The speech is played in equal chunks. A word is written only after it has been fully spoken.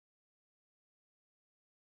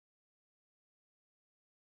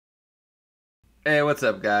Hey, what's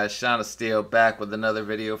up, guys? Shaun of Steel back with another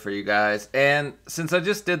video for you guys. And since I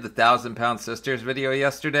just did the 1,000 Pound Sisters video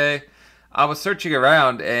yesterday, I was searching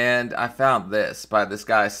around and I found this by this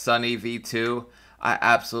guy, Sunny V2. I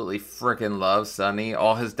absolutely freaking love Sunny.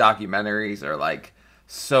 All his documentaries are like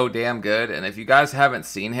so damn good. And if you guys haven't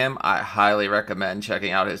seen him, I highly recommend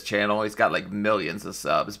checking out his channel. He's got like millions of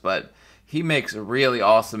subs, but he makes really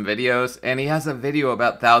awesome videos. And he has a video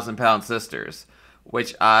about 1,000 Pound Sisters,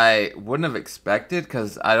 which I wouldn't have expected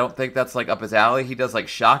because I don't think that's like up his alley. He does like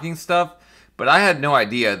shocking stuff, but I had no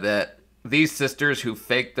idea that these sisters who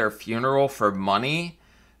faked their funeral for money,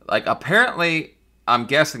 like apparently, I'm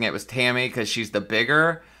guessing it was Tammy because she's the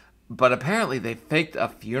bigger, but apparently they faked a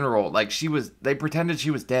funeral. Like they pretended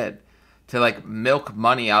she was dead to like milk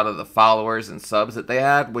money out of the followers and subs that they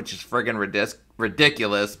had, which is friggin'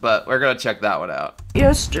 ridiculous, but we're gonna check that one out.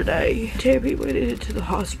 Yesterday, Tammy went into the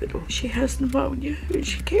hospital. She has pneumonia and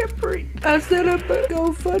she can't breathe. I set up a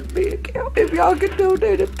GoFundMe account. If y'all can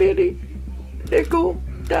donate a penny, nickel,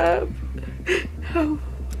 dime,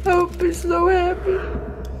 I'll be so happy.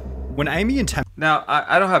 When Amy and Tammy... Now,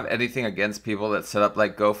 I don't have anything against people that set up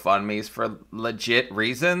like GoFundMes for legit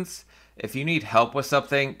reasons. If you need help with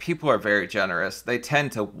something, people are very generous. They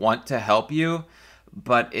tend to want to help you.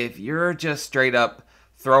 But if you're just straight up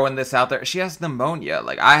throwing this out there, she has pneumonia.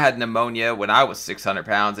 Like, I had pneumonia when I was 600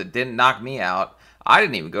 pounds. It didn't knock me out. I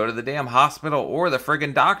didn't even go to the damn hospital or the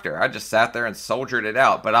friggin' doctor. I just sat there and soldiered it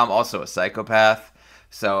out. But I'm also a psychopath.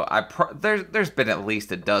 So there's been at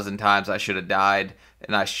least a dozen times I should have died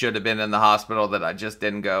and I should have been in the hospital that I just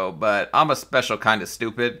didn't go. But I'm a special kind of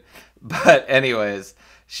stupid. But anyways,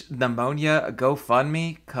 pneumonia, a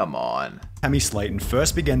GoFundMe? Come on. Tammy Slaton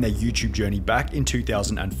first began their YouTube journey back in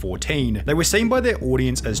 2014, they were seen by their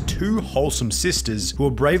audience as two wholesome sisters who were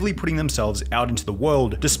bravely putting themselves out into the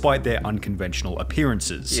world despite their unconventional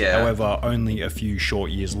appearances. Yeah. However, only a few short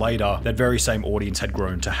years later, that very same audience had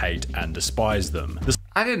grown to hate and despise them.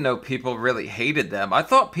 I didn't know people really hated them. I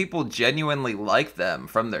thought people genuinely liked them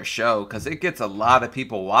from their show because it gets a lot of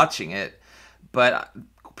people watching it. But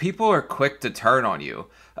people are quick to turn on you,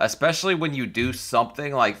 especially when you do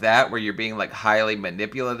something like that where you're being like highly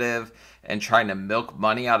manipulative and trying to milk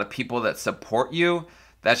money out of people that support you.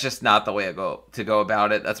 That's just not the way to go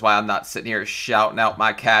about it. That's why I'm not sitting here shouting out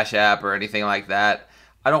my Cash App or anything like that.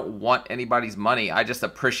 I don't want anybody's money. I just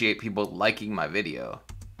appreciate people liking my video.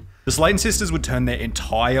 The Slaton sisters would turn their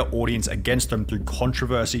entire audience against them through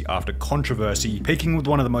controversy after controversy, peaking with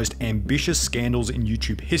one of the most ambitious scandals in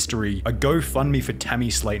YouTube history, a GoFundMe for Tammy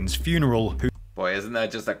Slaton's funeral. Boy, isn't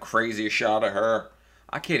that just a crazy shot of her?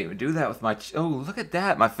 I can't even do that with my... Oh, look at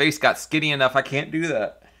that. My face got skinny enough I can't do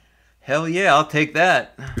that. Hell yeah, I'll take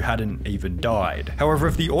that. Who hadn't even died. However,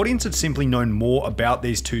 if the audience had simply known more about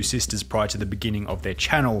these two sisters prior to the beginning of their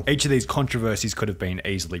channel, each of these controversies could have been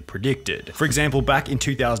easily predicted. For example, back in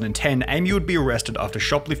 2010, Amy would be arrested after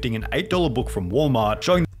shoplifting an $8 book from Walmart,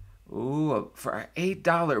 showing... Ooh, for an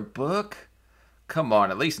 $8 book? Come on,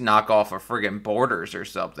 at least knock off a friggin' Borders or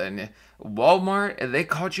something. Walmart, they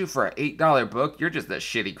caught you for an $8 book? You're just a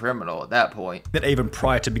shitty criminal at that point. That even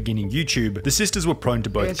prior to beginning YouTube, the sisters were prone to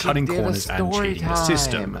both cutting corners and cheating the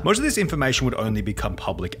system. Most of this information would only become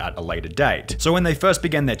public at a later date. So when they first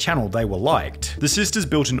began their channel, they were liked. The sisters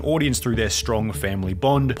built an audience through their strong family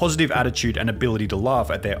bond, positive attitude, and ability to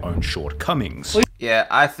laugh at their own shortcomings. Yeah,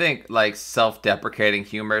 I think like self-deprecating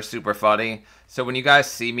humor is super funny. So when you guys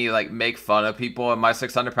see me like make fun of people in my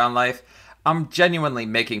 600-pound life, I'm genuinely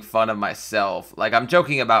making fun of myself. Like, I'm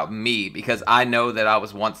joking about me because I know that I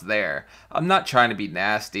was once there. I'm not trying to be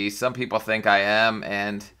nasty. Some people think I am,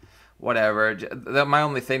 and whatever. My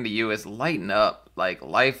only thing to you is lighten up. Like,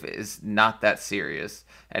 life is not that serious.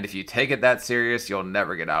 And if you take it that serious, you'll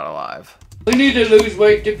never get out alive. We need to lose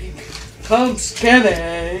weight to become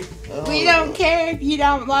skinny. We don't care if you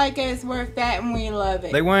don't like us, we're fat and we love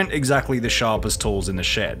it. They weren't exactly the sharpest tools in the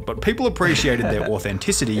shed, but people appreciated their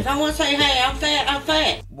authenticity. If I want to say, hey, I'm fat, I'm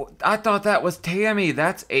fat. I thought that was Tammy.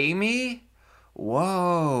 That's Amy?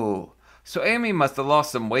 Whoa. So Amy must have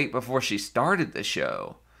lost some weight before she started the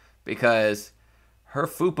show. Because her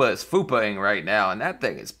fupa is fupaing right now, and that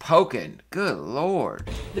thing is poking. Good lord.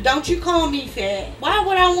 But don't you call me fat. Why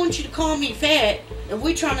would I want you to call me fat if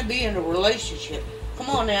we're trying to be in a relationship?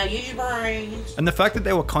 Come on now, use your brains. And the fact that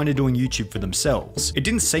they were kind of doing YouTube for themselves. It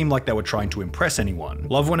didn't seem like they were trying to impress anyone.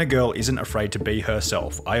 Love when a girl isn't afraid to be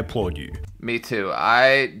herself. I applaud you. Me too.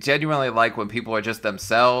 I genuinely like when people are just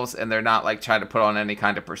themselves and they're not like trying to put on any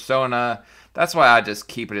kind of persona. That's why I just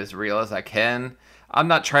keep it as real as I can. I'm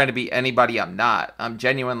not trying to be anybody I'm not. I'm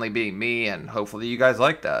genuinely being me, and hopefully you guys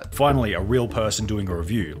like that. Finally, a real person doing a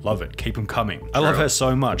review. Love it. Keep them coming. I love her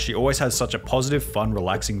so much. She always has such a positive, fun,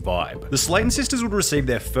 relaxing vibe. The Slayton sisters would receive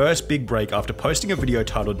their first big break after posting a video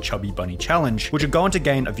titled Chubby Bunny Challenge, which would go on to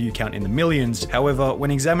gain a view count in the millions. However,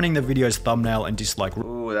 when examining the video's thumbnail and dislike...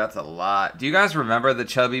 Ooh, that's a lot. Do you guys remember the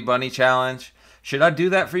Chubby Bunny Challenge? Should I do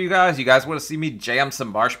that for you guys? You guys want to see me jam some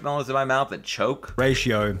marshmallows in my mouth and choke?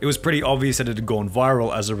 Ratio, it was pretty obvious that it had gone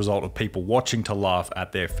viral as a result of people watching to laugh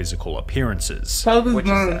at their physical appearances. Which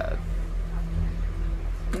is sad.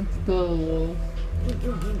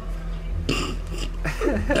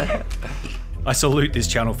 I salute this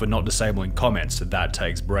channel for not disabling comments. That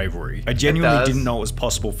takes bravery. I genuinely didn't know it was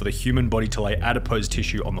possible for the human body to lay adipose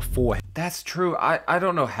tissue on the forehead. That's true. I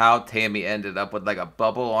don't know how Tammy ended up with like a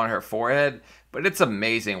bubble on her forehead, but it's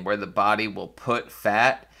amazing where the body will put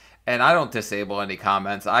fat. And I don't disable any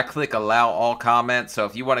comments. I click allow all comments. So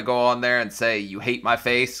if you want to go on there and say you hate my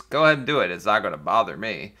face, go ahead and do it. It's not going to bother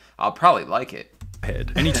me. I'll probably like it.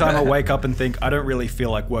 Anytime I wake up and think I don't really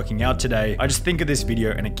feel like working out today, I just think of this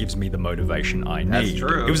video and it gives me the motivation I need. That's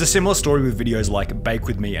true. It was a similar story with videos like Bake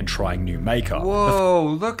With Me and trying new makeup.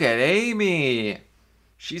 Whoa, look at Amy.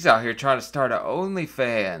 She's out here trying to start a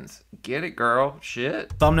OnlyFans. Get it, girl.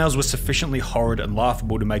 Shit. Thumbnails were sufficiently horrid and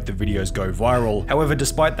laughable to make the videos go viral. However,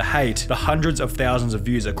 despite the hate, the hundreds of thousands of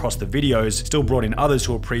views across the videos still brought in others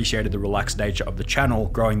who appreciated the relaxed nature of the channel,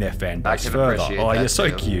 growing their fan base further. Oh, you're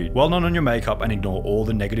so cute. Well done on your makeup and ignore all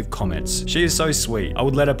the negative comments. She is so sweet. I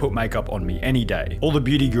would let her put makeup on me any day. All the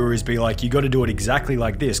beauty gurus be like, you gotta do it exactly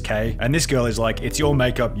like this, Kay. And this girl is like, it's your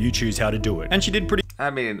makeup, you choose how to do it. And she did pretty... I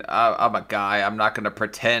mean, I'm a guy. I'm not going to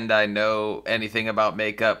pretend I know anything about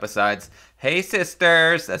makeup besides, hey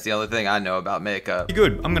sisters. That's the only thing I know about makeup.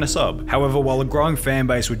 Good, I'm gonna sub. However, while a growing fan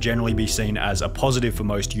base would generally be seen as a positive for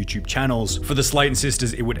most YouTube channels, for the Slayton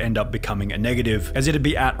sisters it would end up becoming a negative, as it'd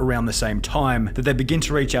be at around the same time that they begin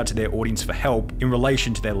to reach out to their audience for help in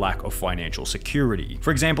relation to their lack of financial security. For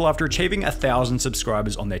example, after achieving 1,000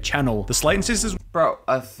 subscribers on their channel, the Slayton sisters... Bro,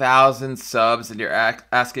 1,000 subs and you're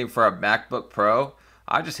asking for a MacBook Pro?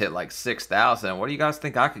 I just hit like 6,000. What do you guys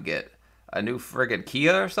think I could get? A new friggin'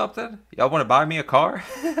 Kia or something? Y'all want to buy me a car?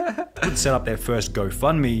 would set up their first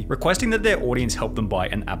GoFundMe, requesting that their audience help them buy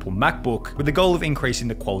an Apple MacBook with the goal of increasing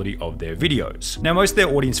the quality of their videos. Now, most of their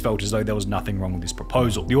audience felt as though there was nothing wrong with this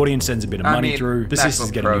proposal. The audience sends a bit of money through, the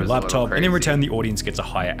sisters get a new laptop, and in return the audience gets a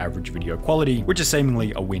higher average video quality, which is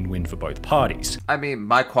seemingly a win-win for both parties. I mean,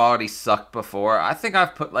 my quality sucked before. I think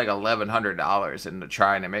I've put like $1,100 into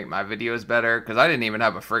trying to make my videos better, because I didn't even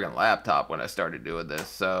have a friggin' laptop when I started doing this,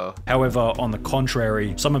 so... However, on the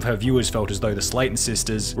contrary, some of her viewers felt as though the Slayton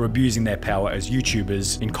sisters were abusing their power as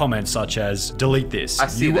YouTubers in comments such as, delete this,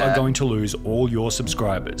 you are going to lose all your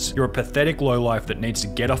subscribers. You're a pathetic lowlife that needs to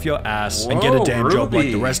get off your ass and get a damn job like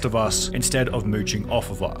the rest of us instead of mooching off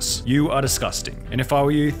of us. You are disgusting. And if I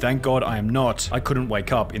were you, thank God I am not. I couldn't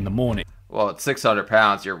wake up in the morning. Well, at 600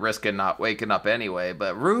 pounds, you're risking not waking up anyway,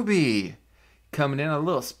 but Ruby, coming in a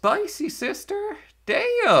little spicy, sister.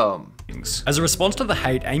 Damn! As a response to the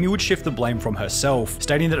hate, Amy would shift the blame from herself,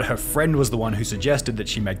 stating that her friend was the one who suggested that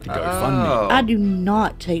she make the GoFundMe. I do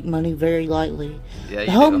not take money very lightly. Yeah,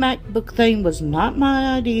 the whole MacBook thing was not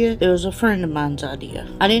my idea. It was a friend of mine's idea.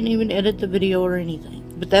 I didn't even edit the video or anything.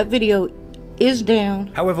 But that video is down.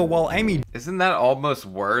 However, while Amy... Isn't that almost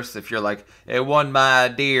worse if you're like, it wasn't my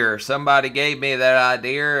idea, somebody gave me that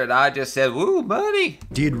idea and I just said, woo, money.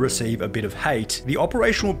 Did receive a bit of hate. The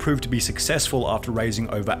operation will prove to be successful after raising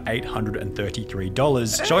over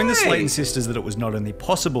 $833, showing the Slayton sisters that it was not only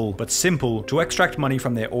possible, but simple to extract money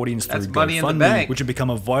from their audience through GoFundMe, which had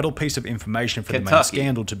become a vital piece of information for the main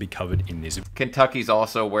scandal to be covered in this. Kentucky's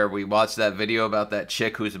also where we watched that video about that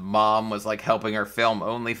chick whose mom was like helping her film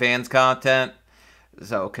OnlyFans content.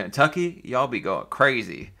 So Kentucky, y'all be going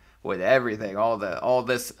crazy with everything, all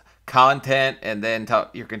this content, and then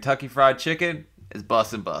your Kentucky Fried Chicken is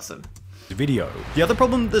bussin'. Video. The other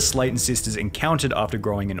problem the Slayton sisters encountered after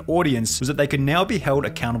growing an audience was that they could now be held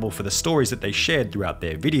accountable for the stories that they shared throughout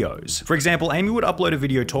their videos. For example, Amy would upload a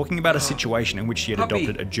video talking about a situation in which she had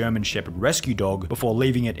adopted a German Shepherd rescue dog before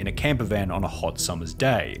leaving it in a camper van on a hot summer's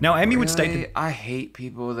day. Now, Amy would state that... I hate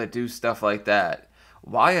people that do stuff like that.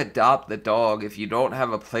 Why adopt the dog if you don't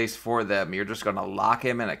have a place for them? You're just gonna lock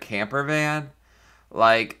him in a camper van?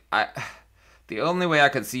 Like, the only way I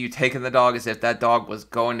could see you taking the dog is if that dog was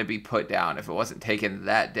going to be put down, if it wasn't taken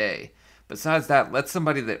that day. Besides that, let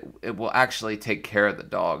somebody that it will actually take care of the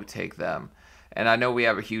dog take them. And I know we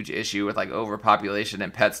have a huge issue with like overpopulation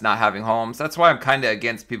and pets not having homes. That's why I'm kind of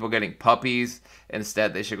against people getting puppies.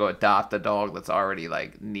 Instead, they should go adopt a dog that's already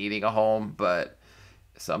like needing a home. But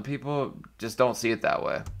some people just don't see it that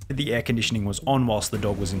way. The air conditioning was on whilst the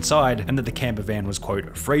dog was inside, and that the camper van was,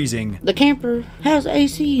 quote, freezing. The camper has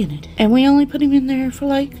AC in it, and we only put him in there for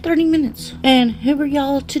like 30 minutes. And who are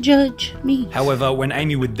y'all to judge me? However, when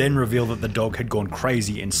Amy would then reveal that the dog had gone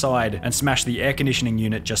crazy inside and smashed the air conditioning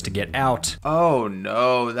unit just to get out. Oh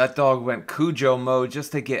no, that dog went Cujo mode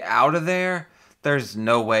just to get out of there? There's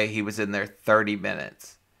no way he was in there 30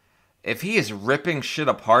 minutes. If he is ripping shit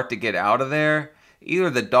apart to get out of there, either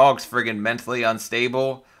the dog's friggin' mentally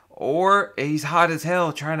unstable, or he's hot as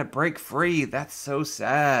hell trying to break free. That's so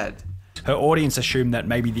sad. Her audience assumed that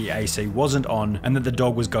maybe the AC wasn't on and that the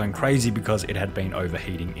dog was going crazy because it had been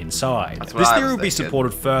overheating inside. This theory would be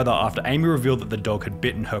supported further after Amy revealed that the dog had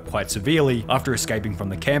bitten her quite severely after escaping from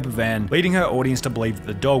the camper van, leading her audience to believe that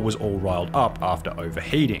the dog was all riled up after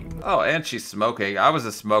overheating. Oh, and she's smoking. I was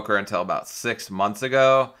a smoker until about 6 months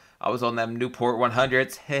ago. I was on them Newport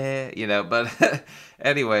 100s, you know, but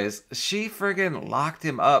anyways, she friggin' locked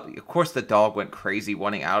him up. Of course the dog went crazy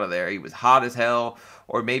wanting out of there. He was hot as hell,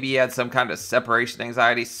 or maybe he had some kind of separation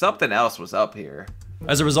anxiety. Something else was up here.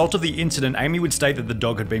 As a result of the incident, Amy would state that the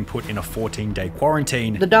dog had been put in a 14-day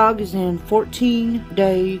quarantine. The dog is in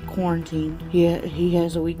 14-day quarantine. He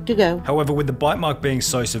has a week to go. However, with the bite mark being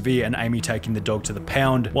so severe and Amy taking the dog to the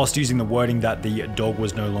pound, whilst using the wording that the dog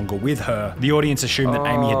was no longer with her, the audience assumed that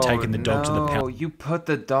Amy had taken the dog to the pound. You put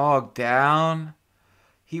the dog down?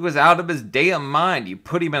 He was out of his damn mind. You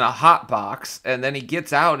put him in a hot box, and then he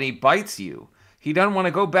gets out and he bites you. He doesn't want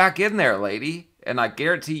to go back in there, lady. And I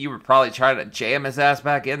guarantee you were probably trying to jam his ass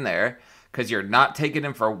back in there because you're not taking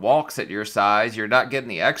him for walks at your size. You're not getting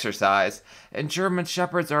the exercise. And German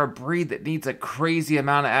Shepherds are a breed that needs a crazy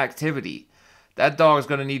amount of activity. That dog's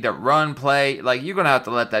going to need to run, play. Like, you're going to have to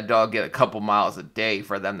let that dog get a couple miles a day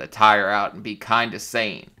for them to tire out and be kind of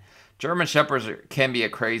sane. German Shepherds can be a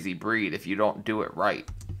crazy breed if you don't do it right.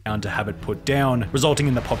 To have it put down, resulting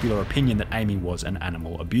in the popular opinion that Amy was an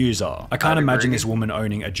animal abuser. I can't imagine this woman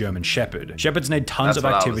owning a German Shepherd. Shepherds need tons of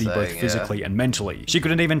activity both physically and mentally. She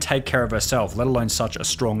couldn't even take care of herself, let alone such a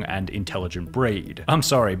strong and intelligent breed. I'm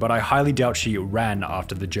sorry, but I highly doubt she ran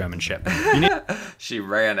after the German Shepherd. She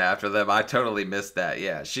ran after them. I totally missed that.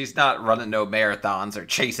 Yeah, she's not running no marathons or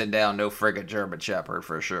chasing down no friggin' German Shepherd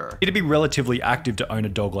for sure. You need to be relatively active to own a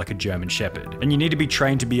dog like a German Shepherd, and you need to be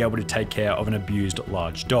trained to be able to take care of an abused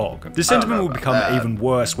large dog. This sentiment would become even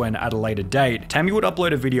worse when, at a later date, Tammy would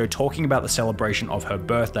upload a video talking about the celebration of her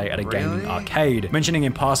birthday at a gaming arcade, mentioning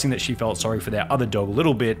in passing that she felt sorry for their other dog,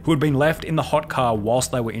 Little Bit, who had been left in the hot car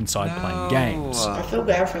whilst they were inside playing games. I feel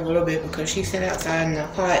bad for Little Bit because she sat outside in the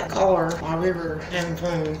hot car while we were having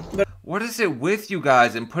fun. What is it with you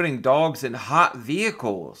guys and putting dogs in hot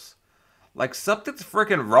vehicles? Like, something's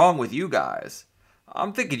freaking wrong with you guys.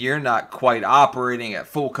 I'm thinking you're not quite operating at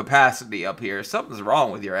full capacity up here. Something's wrong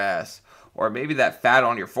with your ass. Or maybe that fat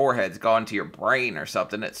on your forehead's gone to your brain or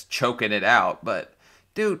something that's choking it out. But,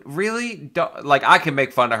 dude, really? Like, I can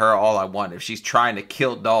make fun of her all I want if she's trying to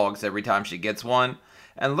kill dogs every time she gets one.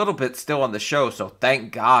 And Little Bit's still on the show, so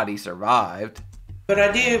thank God he survived. But I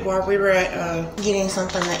did, while we were at getting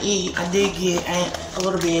something to eat, I did get a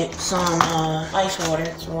little bit some ice water.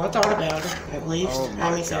 So I thought about it, at least.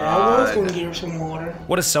 Amy said I was going to get her some water.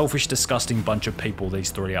 What a selfish, disgusting bunch of people these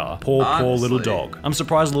three are. Poor little dog. I'm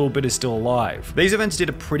surprised Little Bit is still alive. These events did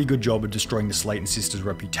a pretty good job of destroying the Slayton sisters'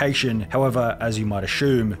 reputation. However, as you might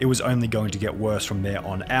assume, it was only going to get worse from there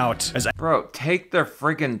on out. Bro, take their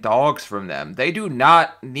friggin' dogs from them. They do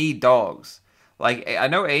not need dogs. Like, I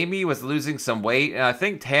know Amy was losing some weight, and I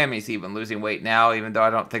think Tammy's even losing weight now, even though I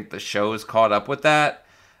don't think the show's caught up with that.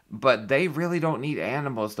 But they really don't need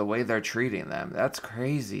animals the way they're treating them. That's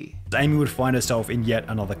crazy. Amy would find herself in yet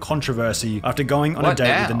another controversy after going on a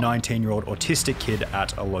date with a 19-year-old autistic kid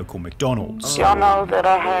at a local McDonald's. Y'all know that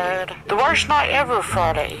I had the worst night ever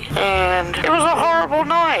Friday, and it was a horrible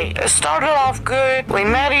night. It started off good. We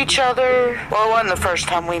met each other. Well, it wasn't the first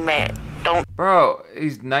time we met. Bro,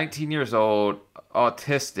 he's 19 years old,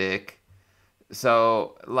 autistic.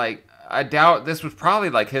 So, like, I doubt this was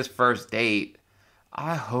probably, like, his first date.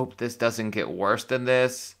 I hope this doesn't get worse than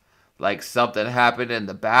this. Like, something happened in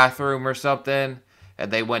the bathroom or something,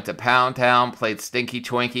 and they went to Pound Town, played Stinky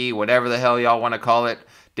Twinkie, whatever the hell y'all want to call it,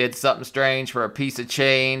 did something strange for a piece of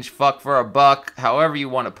change, fuck for a buck, however you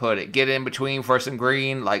want to put it. Get in between for some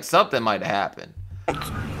green, like, something might have happened.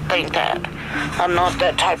 think that. I'm not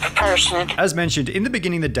that type of person. As mentioned, in the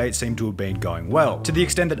beginning the date seemed to have been going well, to the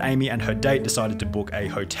extent that Amy and her date decided to book a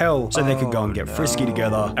hotel so they could go and get frisky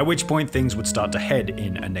together, at which point things would start to head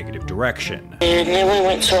in a negative direction. And then we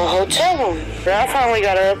went to a hotel room. I finally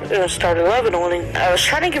got up and started loving on him. I was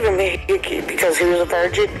trying to give him a hickey because he was a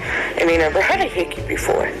virgin and he never had a hickey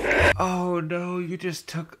before. Oh no, you just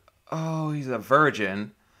took... Oh, he's a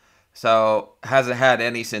virgin. So, hasn't had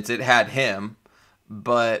any since it had him.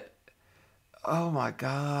 But, oh my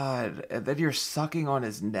god. And then you're sucking on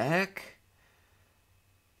his neck?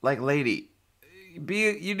 Like, lady,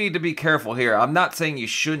 you need to be careful here. I'm not saying you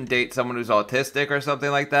shouldn't date someone who's autistic or something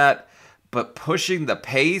like that. But pushing the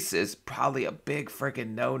pace is probably a big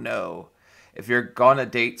freaking no-no. If you're gonna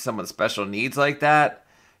date someone with special needs like that,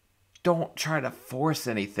 don't try to force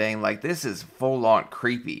anything. Like, this is full-on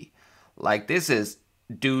creepy. Like, this is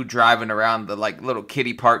dude driving around the, like, little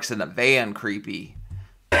kiddie parks in a van creepy.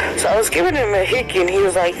 So I was giving him a hickey and he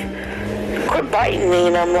was like, quit biting me.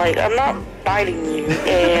 And I'm like, I'm not biting you.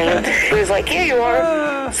 And he was like, yeah, you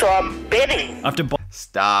are. So I bit him.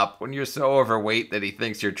 Stop. When you're so overweight that he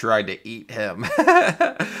thinks you're trying to eat him.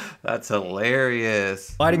 That's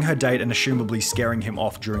hilarious. Biting her date and assumably scaring him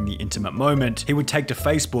off during the intimate moment, he would take to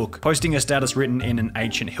Facebook, posting a status written in an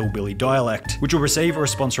ancient hillbilly dialect, which will receive a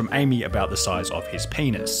response from Amy about the size of his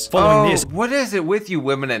penis. Following this... What is it with you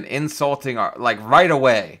women and insulting our... Like, right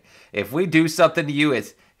away. If we do something to you,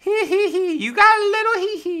 it's... Hee hee hee, you got a little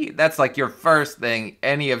hee hee. That's like your first thing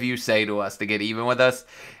any of you say to us to get even with us.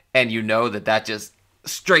 And you know that just...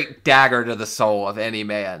 straight dagger to the soul of any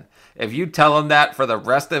man. If you tell him that for the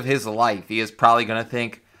rest of his life, he is probably going to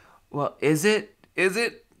think, well, is it?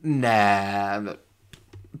 Nah.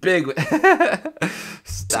 Big.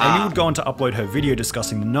 Stop. Amy would go on to upload her video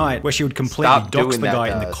discussing the night, where she would completely dox the guy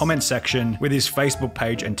in the comment section with his Facebook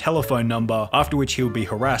page and telephone number, after which he would be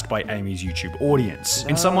harassed by Amy's YouTube audience.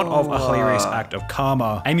 In somewhat of a hilarious act of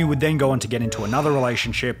karma, Amy would then go on to get into another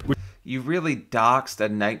relationship with... You really doxed a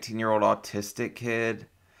 19-year-old autistic kid?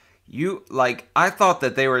 I thought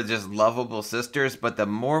that they were just lovable sisters, but the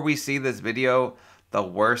more we see this video, the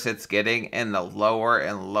worse it's getting, and the lower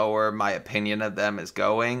and lower my opinion of them is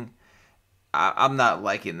going. I'm not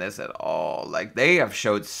liking this at all. Like, they have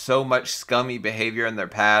showed so much scummy behavior in their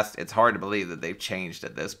past, it's hard to believe that they've changed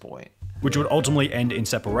at this point. Which would ultimately end in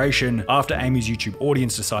separation after Amy's YouTube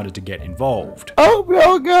audience decided to get involved. I hope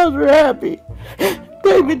y'all guys are happy.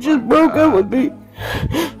 David just broke up with me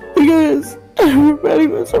because everybody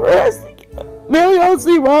was harassing him. Now y'all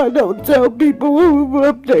see why I don't tell people who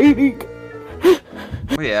I'm dating.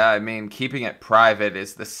 Well, yeah, I mean, keeping it private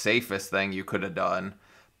is the safest thing you could have done.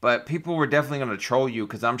 But people were definitely going to troll you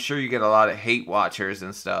because I'm sure you get a lot of hate watchers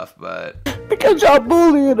and stuff, but... Because y'all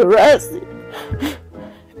bully and harass him.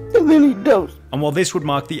 And then he does. And while this would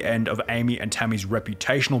mark the end of Amy and Tammy's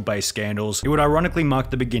reputational-based scandals, it would ironically mark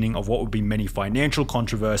the beginning of what would be many financial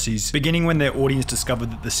controversies, beginning when their audience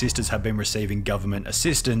discovered that the sisters had been receiving government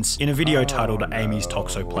assistance in a video titled Amy's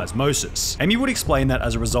Toxoplasmosis. Amy would explain that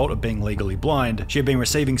as a result of being legally blind, she had been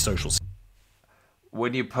receiving social...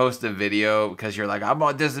 When you post a video because you're like, I'm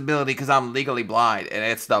on disability because I'm legally blind, and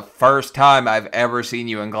it's the first time I've ever seen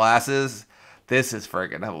you in glasses... This is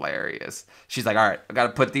freaking hilarious. She's like, all right, I got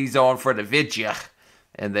to put these on for the video.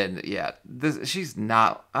 And then, yeah, she's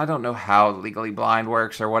not, I don't know how legally blind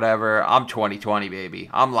works or whatever. I'm 20/20, baby.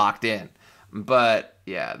 I'm locked in. But,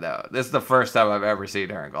 yeah, no, this is the first time I've ever seen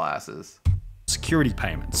her in glasses. Security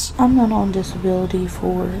payments. I'm not on disability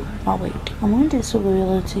for my weight. I'm on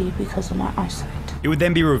disability because of my eyesight. It would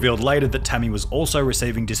then be revealed later that Tammy was also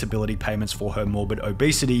receiving disability payments for her morbid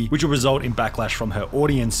obesity, which would result in backlash from her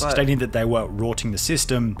audience, stating that they were rorting the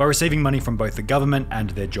system by receiving money from both the government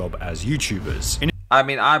and their job as YouTubers. I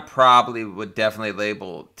mean, I probably would definitely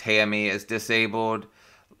label Tammy as disabled,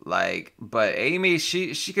 like, but Amy,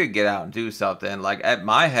 she could get out and do something. Like, at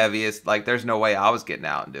my heaviest, like, there's no way I was getting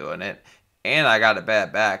out and doing it. And I got a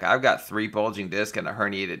bad back. I've got 3 bulging discs and a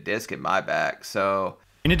herniated disc in my back, so...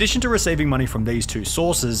 In addition to receiving money from these two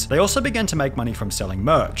sources, they also began to make money from selling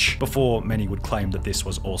merch, before many would claim that this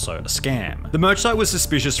was also a scam. The merch site was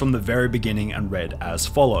suspicious from the very beginning and read as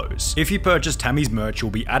follows. If you purchase Tammy's merch,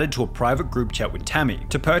 you'll be added to a private group chat with Tammy.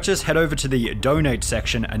 To purchase, head over to the donate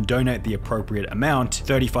section and donate the appropriate amount,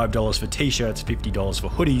 $35 for t-shirts, $50 for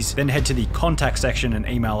hoodies, then head to the contact section and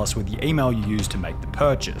email us with the email you used to make the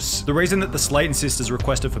purchase. The reason that the Slayton sisters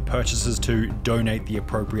requested for purchasers to donate the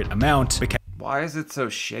appropriate amount became... Why is it so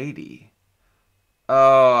shady?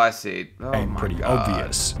 Oh, I see. Oh my pretty God.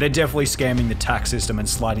 obvious. They're definitely scamming the tax system and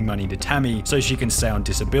sliding money to Tammy so she can stay on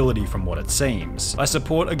disability from what it seems. I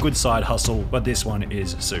support a good side hustle, but this one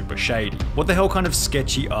is super shady. What the hell kind of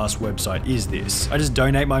sketchy ass website is this? I just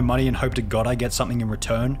donate my money and hope to God I get something in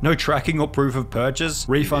return? No tracking or proof of purchase?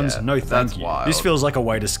 Refunds? Yeah, no thank you. wild. This feels like a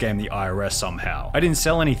way to scam the IRS somehow. I didn't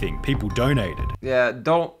sell anything, people donated. Yeah,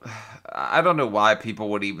 I don't know why people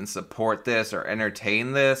would even support this or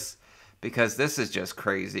entertain this, because this is just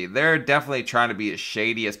crazy. They're definitely trying to be as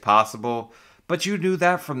shady as possible, but you knew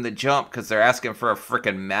that from the jump because they're asking for a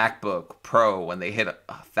freaking MacBook Pro when they hit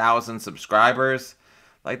 1,000 subscribers.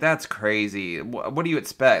 Like, that's crazy. What do you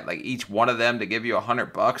expect? Like, each one of them to give you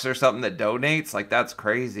 $100 or something that donates? Like, that's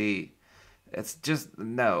crazy. It's just,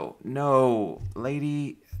 no,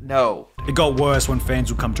 lady, no. It got worse when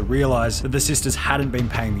fans would come to realize that the sisters hadn't been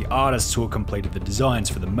paying the artists who had completed the designs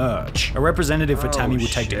for the merch. A representative for Tammy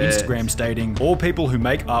would take to Instagram stating, all people who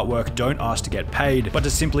make artwork don't ask to get paid, but to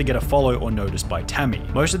simply get a follow or noticed by Tammy.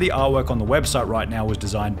 Most of the artwork on the website right now was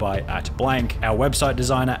designed by @blank, our website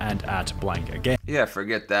designer, and @blank again. Yeah,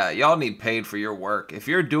 forget that. Y'all need paid for your work. If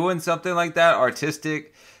you're doing something like that,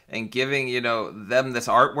 artistic, and giving, you know, them this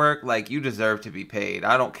artwork, like, you deserve to be paid.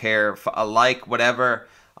 I don't care if a like, whatever.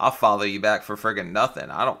 I'll follow you back for friggin' nothing.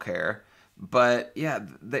 I don't care. But yeah,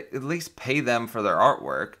 at least pay them for their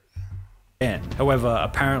artwork. However,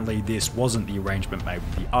 apparently this wasn't the arrangement made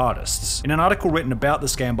with the artists. In an article written about the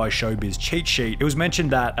scam by Showbiz Cheat Sheet, it was mentioned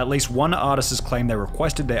that at least one artist has claimed they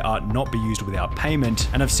requested their art not be used without payment,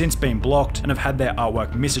 and have since been blocked and have had their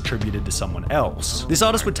artwork misattributed to someone else. This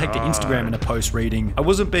artist would take to Instagram in a post reading, I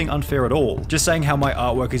wasn't being unfair at all, just saying how my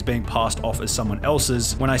artwork is being passed off as someone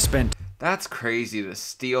else's when I spent... That's crazy to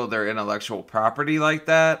steal their intellectual property like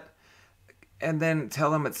that. And then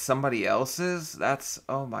tell them it's somebody else's? That's,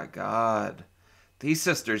 oh my God. These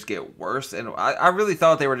sisters get worse. And I really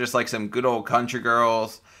thought they were just like some good old country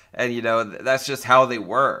girls. And, you know, that's just how they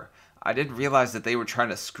were. I didn't realize that they were trying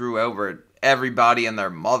to screw over everybody and their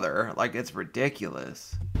mother. Like, it's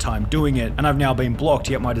ridiculous. Time doing it, and I've now been blocked,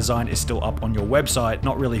 yet my design is still up on your website.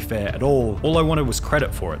 Not really fair at all. All I wanted was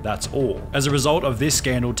credit for it, that's all. As a result of this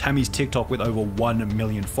scandal, Tammy's TikTok with over 1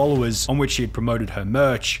 million followers, on which she had promoted her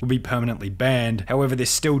merch, will be permanently banned. However, this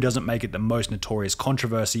still doesn't make it the most notorious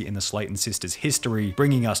controversy in the Slayton sisters' history,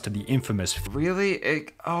 bringing us to the infamous... Really?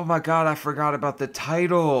 Oh my God, I forgot about the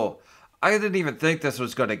title. I didn't even think this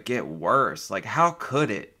was gonna get worse. Like, how could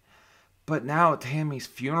it? But now Tammy's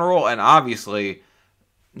funeral, and obviously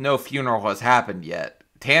no funeral has happened yet.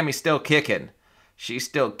 Tammy's still kicking. She's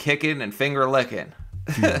still kicking and finger licking.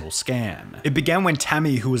 Funeral scam. It began when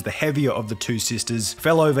Tammy, who was the heavier of the two sisters,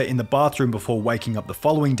 fell over in the bathroom before waking up the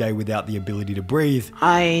following day without the ability to breathe.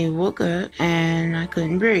 I woke up and I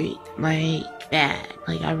couldn't breathe. Like, bad.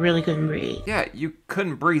 Like, I really couldn't breathe. Yeah, you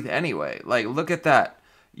couldn't breathe anyway. Like, look at that.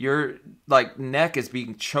 Your, like, neck is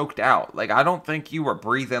being choked out. Like, I don't think you were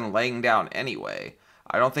breathing laying down anyway.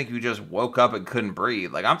 I don't think you just woke up and couldn't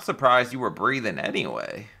breathe. Like, I'm surprised you were breathing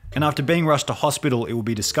anyway. And after being rushed to hospital, it will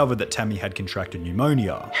be discovered that Tammy had contracted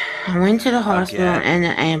pneumonia. I went to the hospital and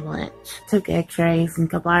the ambulance. Took x-rays and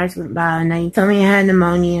a couple hours went by and they told me I had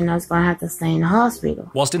pneumonia and I was going to have to stay in the hospital.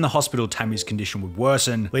 Whilst in the hospital, Tammy's condition would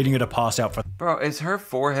worsen, leading her to pass out for... Bro, is her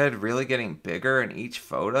forehead really getting bigger in each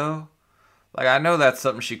photo? Like, I know that's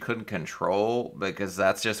something she couldn't control because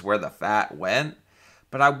that's just where the fat went.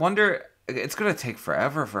 But I wonder, it's going to take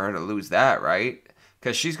forever for her to lose that, right?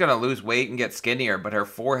 Because she's going to lose weight and get skinnier, but her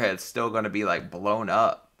forehead's still going to be, like, blown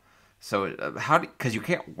up. So, because you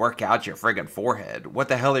can't work out your friggin' forehead. What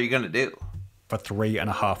the hell are you going to do? For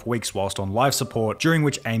 3.5 weeks whilst on life support, during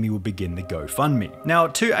which Amy would begin the GoFundMe. Now,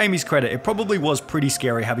 to Amy's credit, it probably was pretty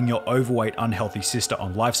scary having your overweight, unhealthy sister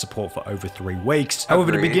on life support for over 3 weeks.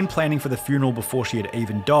 However, to begin planning for the funeral before she had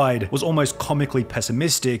even died was almost comically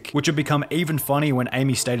pessimistic, which would become even funny when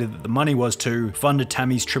Amy stated that the money was to fund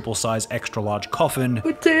Tammy's triple-size extra-large coffin.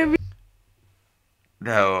 But Tammy...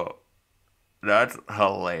 No, that's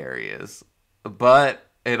hilarious. But,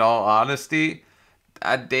 in all honesty...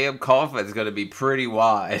 that damn coffin's gonna be pretty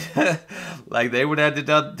wide. Like, they would have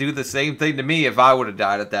to do the same thing to me if I would have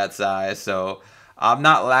died at that size. So, I'm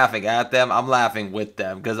not laughing at them. I'm laughing with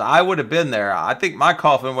them. Because I would have been there. I think my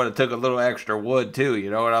coffin would have took a little extra wood, too. You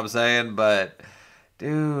know what I'm saying? But,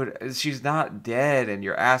 dude, she's not dead and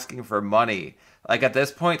you're asking for money. Like, at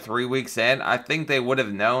this point, 3 weeks in, I think they would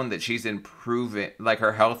have known that she's improving. Like,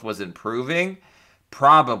 her health was improving.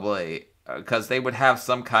 Probably. Because they would have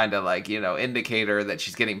some kind of, like, you know, indicator that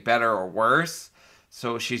she's getting better or worse.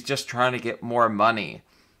 So she's just trying to get more money.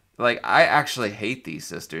 Like, I actually hate these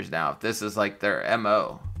sisters now. If this is, like, their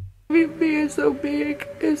MO. Me being so big,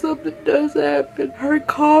 if something does happen, her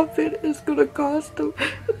coffin is gonna cost them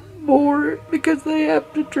more because they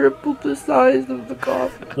have to triple the size of the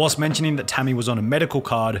coffin. Whilst mentioning that Tammy was on a medical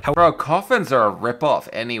card, bro, coffins are a ripoff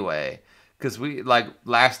anyway. Because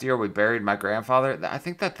last year we buried my grandfather. I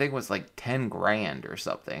think that thing was like 10 grand or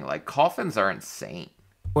something. Like, coffins are insane.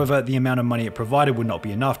 However, the amount of money it provided would not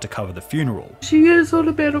be enough to cover the funeral. She is on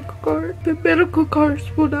a medical card. The medical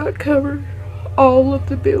cards will not cover all of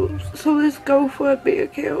the bills. So this GoFundMe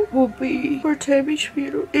account will be for Tammy's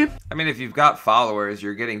funeral. If you've got followers,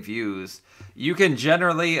 you're getting views. You can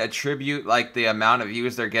generally attribute like the amount of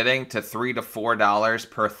views they're getting to $3 to $4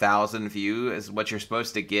 per 1,000 view is what you're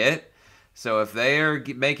supposed to get. So if they are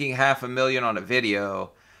making $500,000 on a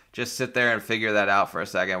video, just sit there and figure that out for a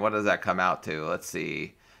second. What does that come out to? Let's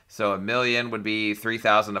see. So $1 million would be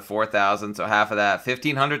 3,000 to 4,000. So half of that,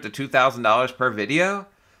 $1,500 to $2,000 per video.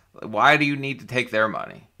 Why do you need to take their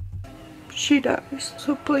money? She dies.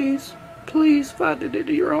 So please find it in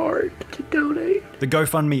your heart to donate. The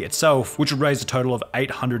GoFundMe itself, which would raise a total of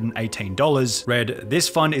 $818, read, "This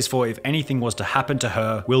fund is for if anything was to happen to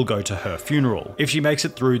her, will go to her funeral. If she makes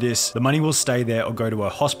it through this, the money will stay there or go to her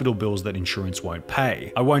hospital bills that insurance won't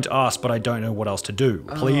pay. I won't ask, but I don't know what else to do.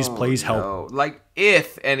 Please help." No. Like,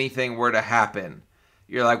 if anything were to happen,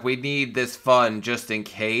 you're like, we need this fund just in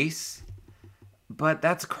case. But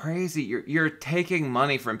that's crazy. You're taking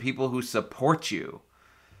money from people who support you,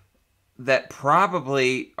 that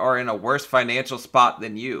probably are in a worse financial spot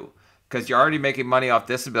than you, because you're already making money off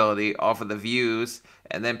disability, off of the views,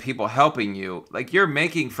 and then people helping you. Like, you're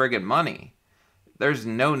making friggin' money. There's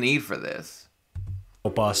no need for this.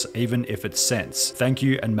 Help us, even if it's cents. Thank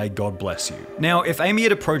you, and may God bless you. Now, if Amy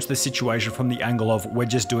had approached the situation from the angle of we're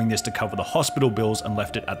just doing this to cover the hospital bills and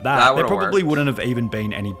left it at that, there probably wouldn't have even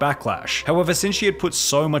been any backlash. However, since she had put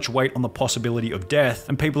so much weight on the possibility of death,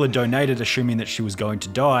 and people had donated assuming that she was going to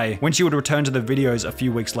die, when she would return to the videos a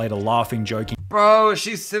few weeks later laughing, joking. Bro,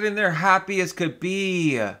 she's sitting there happy as could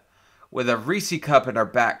be, with a Reese cup in her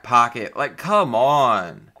back pocket. Like, come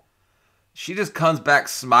on. She just comes back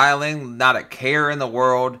smiling, not a care in the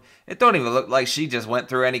world. It don't even look like she just went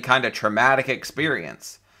through any kind of traumatic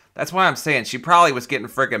experience. That's why I'm saying she probably was getting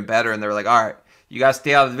freaking better, and they're like, all right, you guys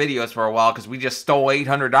stay out of the videos for a while because we just stole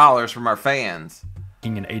 $800 from our fans.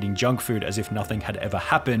 And eating junk food as if nothing had ever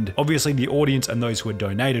happened. Obviously, the audience and those who had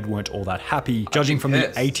donated weren't all that happy, judging from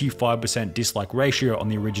the 85% dislike ratio on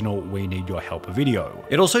the original We Need Your Help video.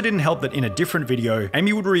 It also didn't help that in a different video,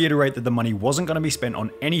 Amy would reiterate that the money wasn't going to be spent on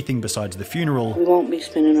anything besides the funeral. We won't be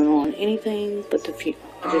spending it on anything but the funeral.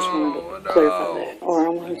 I just wanted to clarify that. Or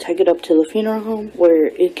I'm going to take it up to the funeral home where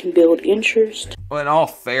it can build interest. Well, in all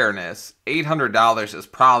fairness, $800 is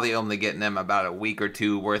probably only getting them about a week or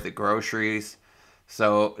two worth of groceries.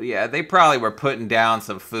 So, yeah, they probably were putting down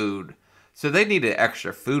some food. So they needed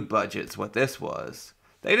extra food budgets, what this was.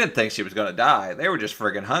 They didn't think she was going to die. They were just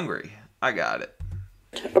friggin' hungry. I got it.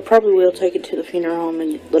 I probably will take it to the funeral home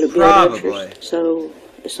and let it build interest. So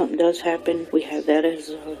if something does happen, we have that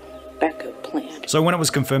as a backup plan. So when it was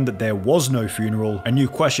confirmed that there was no funeral, a new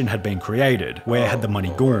question had been created. Where had the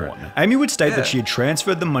money gone? Amy would state that she had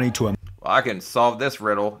transferred the money to a... Well, I can solve this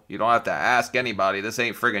riddle. You don't have to ask anybody. This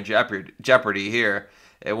ain't friggin' Jeopardy here.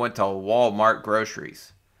 It went to Walmart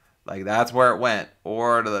groceries. Like, that's where it went.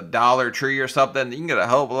 Or to the Dollar Tree or something. You can get a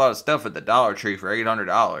hell of a lot of stuff at the Dollar Tree for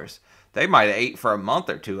 $800. They might have ate for a month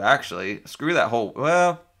or two, actually. Screw that whole...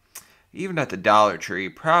 Well, even at the Dollar Tree,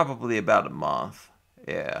 probably about a month.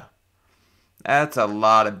 Yeah. That's a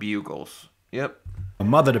lot of bugles. Yep. A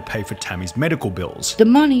mother to pay for Tammy's medical bills. The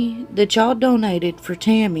money that y'all donated for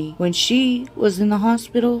Tammy when she was in the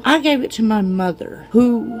hospital, I gave it to my mother,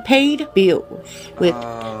 who paid bills with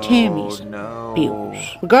Tammy's bills.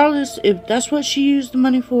 Regardless if that's what she used the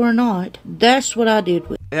money for or not, that's what I did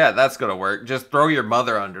with it. Yeah, that's gonna work. Just throw your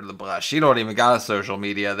mother under the bus. She don't even got a social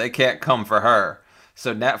media. They can't come for her.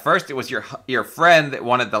 So first it was your friend that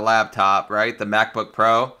wanted the laptop, right? The MacBook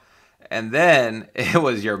Pro. And then it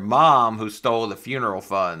was your mom who stole the funeral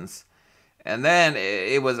funds. And then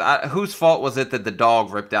it was, whose fault was it that the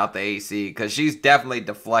dog ripped out the AC? Because she's definitely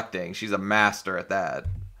deflecting. She's a master at that.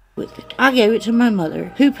 With it. I gave it to my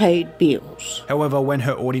mother, who paid bills. However, when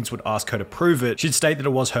her audience would ask her to prove it, she'd state that it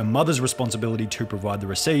was her mother's responsibility to provide the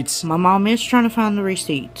receipts. My mom is trying to find the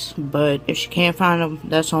receipts, but if she can't find them,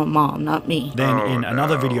 that's on mom, not me. Then in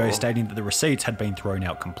another video stating that the receipts had been thrown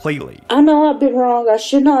out completely. I know I've been wrong. I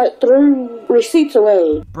should not throw receipts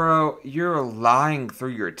away. Bro, you're lying through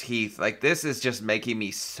your teeth. Like, this is just making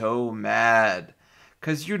me so mad.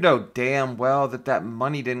 Because you know damn well that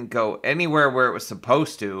money didn't go anywhere where it was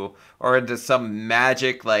supposed to, or into some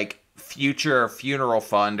magic, like, future funeral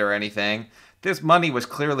fund or anything. This money was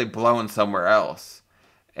clearly blown somewhere else.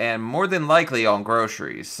 And more than likely on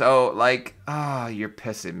groceries. So, like, you're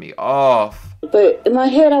pissing me off. But in my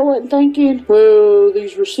head, I wasn't thinking, well,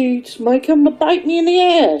 these receipts may come to bite me in the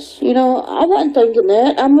ass. You know, I wasn't thinking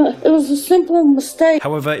that. It was a simple mistake.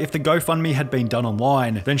 However, if the GoFundMe had been done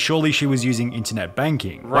online, then surely she was using internet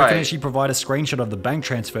banking. Right. Why couldn't she provide a screenshot of the bank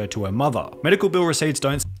transfer to her mother? Medical bill receipts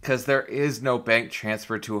don't... Because there is no bank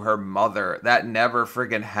transfer to her mother. That never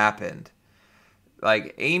friggin' happened.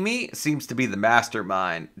 Like, Amy seems to be the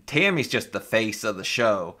mastermind. Tammy's just the face of the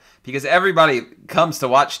show. Because everybody comes to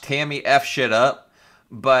watch Tammy F shit up.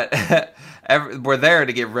 But we're there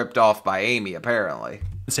to get ripped off by Amy, apparently.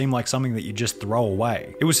 It seemed like something that you just throw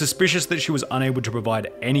away. It was suspicious that she was unable to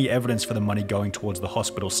provide any evidence for the money going towards the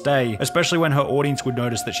hospital stay, especially when her audience would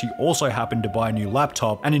notice that she also happened to buy a new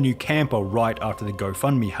laptop and a new camper right after the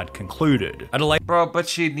GoFundMe had concluded. Bro, but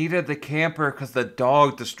she needed the camper because the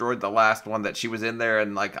dog destroyed the last one that she was in there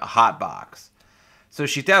in like a hot box. So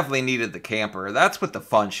she definitely needed the camper. That's what the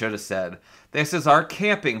fund should have said. This is our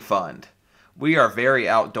camping fund. We are very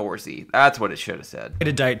outdoorsy. That's what it should have said. At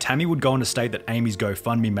a date, Tammy would go on to state that Amy's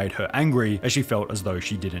GoFundMe made her angry as she felt as though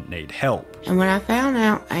she didn't need help. And when I found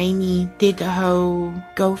out Amy did the whole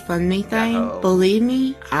GoFundMe thing, believe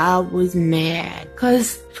me, I was mad.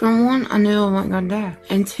 Because for one, I knew I wasn't gonna die.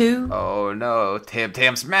 And two... Oh no,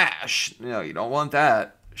 Tam smash! No, you don't want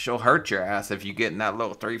that. She'll hurt your ass if you get in that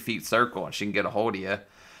little 3 feet circle and she can get a hold of you.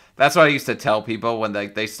 That's what I used to tell people when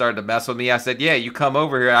they started to mess with me. I said, yeah, you come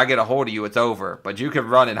over here, I get a hold of you, it's over. But you can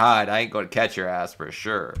run and hide. I ain't going to catch your ass for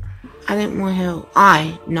sure. I didn't want help.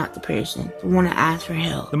 Not the person, want to ask for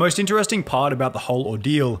help. The most interesting part about the whole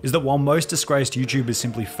ordeal is that while most disgraced YouTubers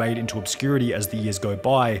simply fade into obscurity as the years go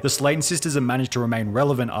by, the Slayton sisters have managed to remain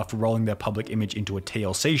relevant after rolling their public image into a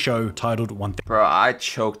TLC show titled One Thing. Bro, I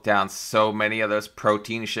choked down so many of those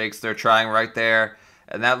protein shakes they're trying right there.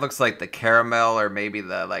 And that looks like the caramel or maybe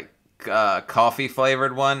the coffee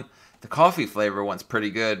flavored one. The coffee flavored one's pretty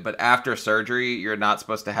good, but after surgery, you're not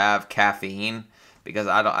supposed to have caffeine because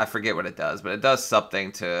I forget what it does, but it does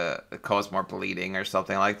something to cause more bleeding or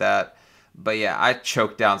something like that. But yeah, I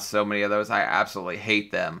choked down so many of those. I absolutely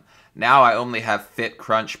hate them. Now I only have Fit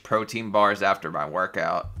Crunch protein bars after my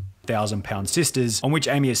workout. 1,000-pound sisters, on which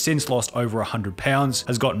Amy has since lost over 100 pounds,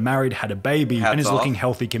 has gotten married, had a baby, and is looking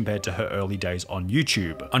healthy compared to her early days on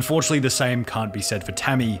YouTube. Unfortunately, the same can't be said for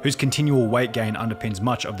Tammy, whose continual weight gain underpins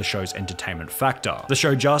much of the show's entertainment factor. The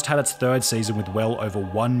show just had its 3rd season with well over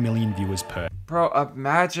 1 million viewers per. Bro,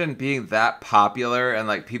 imagine being that popular and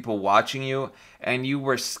like people watching you, and you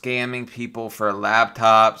were scamming people for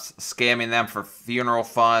laptops, scamming them for funeral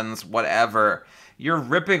funds, whatever. You're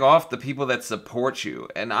ripping off the people that support you.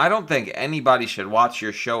 And I don't think anybody should watch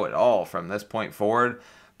your show at all from this point forward.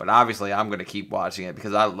 But obviously I'm going to keep watching it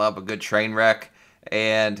because I love a good train wreck.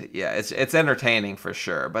 And yeah, it's entertaining for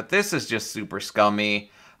sure. But this is just super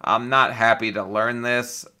scummy. I'm not happy to learn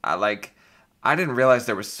this. I didn't realize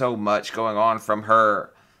there was so much going on from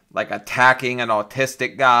her like attacking an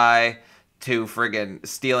autistic guy to friggin'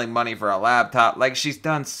 stealing money for a laptop. Like, she's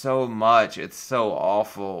done so much. It's so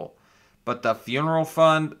awful. But the funeral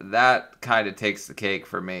fund, that kind of takes the cake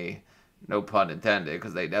for me. No pun intended,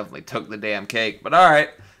 because they definitely took the damn cake. But alright,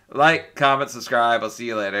 like, comment, subscribe. I'll see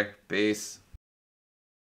you later. Peace.